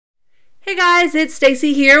Hey guys, it's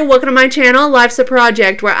Stacy here. Welcome to my channel, Life's a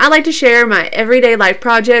Project, where I like to share my everyday life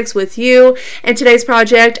projects with you. And today's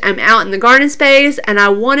project, I'm out in the garden space and I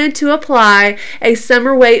wanted to apply a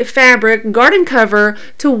Summerweight Fabric Garden cover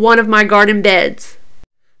to one of my garden beds.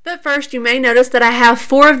 But first, you may notice that I have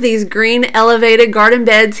 4 of these green elevated garden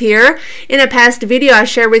beds here. In a past video, I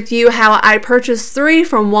shared with you how I purchased 3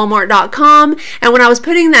 from Walmart.com, and when I was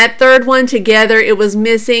putting that third one together, it was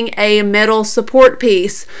missing a metal support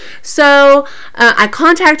piece. So I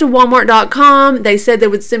contacted Walmart.com. They said they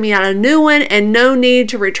would send me out a new one and no need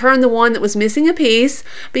to return the one that was missing a piece.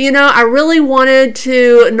 But you know, I really wanted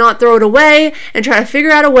to not throw it away and try to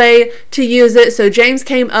figure out a way to use it. So James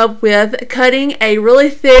came up with cutting a really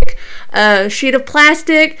thick sheet of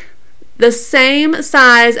plastic the same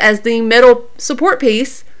size as the metal support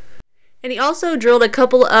piece, and he also drilled a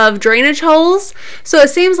couple of drainage holes, so it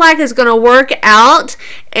seems like it's going to work out.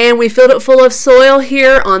 And we filled it full of soil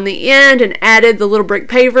here on the end and added the little brick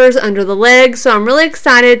pavers under the legs, so I'm really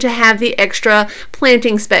excited to have the extra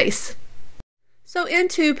planting space. So in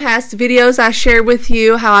 2 past videos, I shared with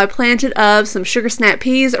you how I planted up some sugar snap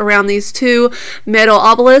peas around these 2 metal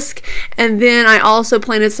obelisks, and then I also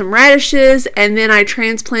planted some radishes, and then I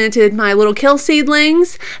transplanted my little kale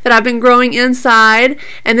seedlings that I've been growing inside.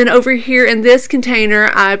 And then over here in this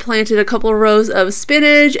container, I planted a couple of rows of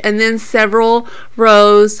spinach and then several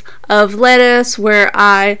rows of lettuce where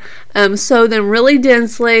I sow them really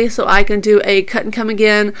densely so I can do a cut and come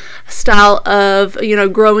again style of,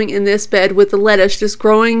 growing in this bed with the lettuce, just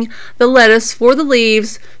growing the lettuce for the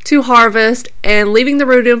leaves to harvest and leaving the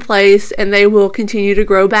root in place, and they will continue to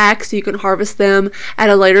grow back so you can harvest them at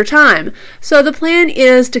a later time. So the plan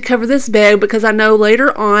is to cover this bed because I know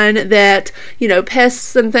later on that,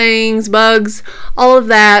 pests and things, bugs, all of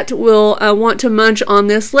that will want to munch on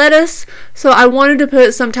this lettuce. So I wanted to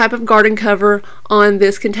put some type of garden cover on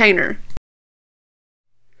this container.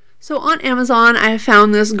 So on Amazon, I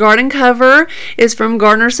found this garden cover. It's from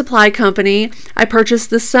Gardner Supply Company. I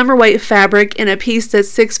purchased this Summerweight fabric in a piece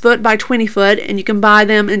that's 6 foot by 20 foot, and you can buy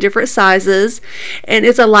them in different sizes. And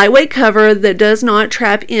it's a lightweight cover that does not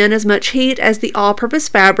trap in as much heat as the all-purpose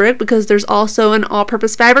fabric, because there's also an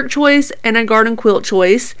all-purpose fabric choice and a garden quilt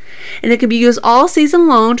choice. And it can be used all season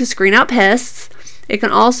long to screen out pests. It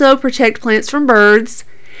can also protect plants from birds.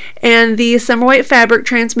 And the Summerweight fabric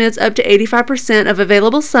transmits up to 85% of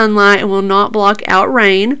available sunlight and will not block out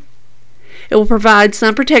rain. It will provide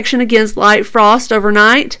sun protection against light frost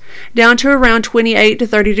overnight, down to around 28 to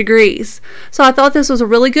 30 degrees. So I thought this was a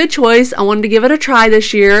really good choice. I wanted to give it a try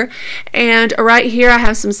this year. And right here I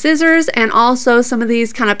have some scissors and also some of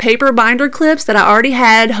these kind of paper binder clips that I already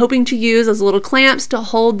had, hoping to use as little clamps to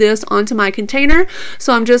hold this onto my container.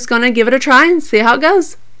 So I'm just going to give it a try and see how it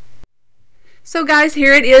goes. So guys,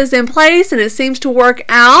 here it is in place, and it seems to work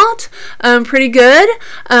out pretty good.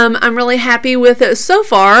 I'm really happy with it so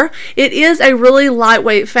far. It is a really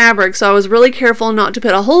lightweight fabric, so I was really careful not to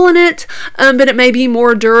put a hole in it, but it may be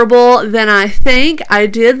more durable than I think. I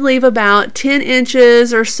did leave about 10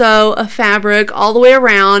 inches or so of fabric all the way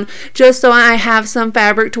around, just so I have some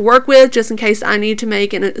fabric to work with, just in case I need to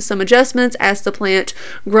make some adjustments as the plant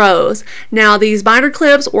grows. Now, these binder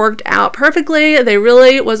clips worked out perfectly. They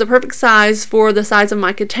really was a perfect size for the size of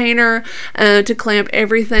my container to clamp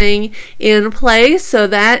everything in place. So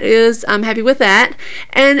that is, I'm happy with that.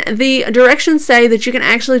 And the directions say that you can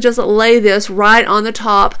actually just lay this right on the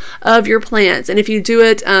top of your plants. And if you do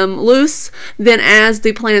it loose, then as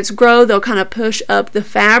the plants grow, they'll kind of push up the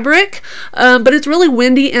fabric. But it's really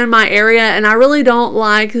windy in my area, and I really don't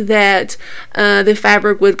like that the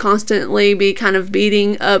fabric would constantly be kind of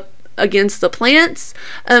beating up against the plants.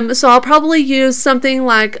 So I'll probably use something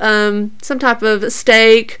like some type of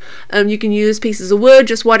stake. You can use pieces of wood,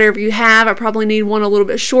 just whatever you have. I probably need one a little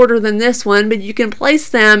bit shorter than this one, but you can place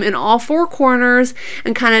them in all 4 corners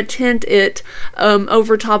and kind of tent it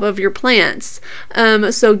over top of your plants.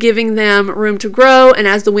 So giving them room to grow, and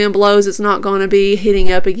as the wind blows, it's not going to be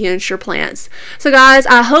hitting up against your plants. So guys,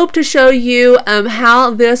 I hope to show you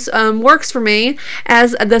how this works for me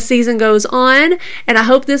as the season goes on, and I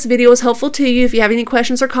hope this video was helpful to you. If you have any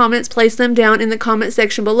questions or comments, place them down in the comment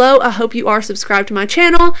section below. I hope you are subscribed to my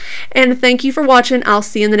channel, and thank you for watching. I'll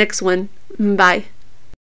see you in the next one. Bye.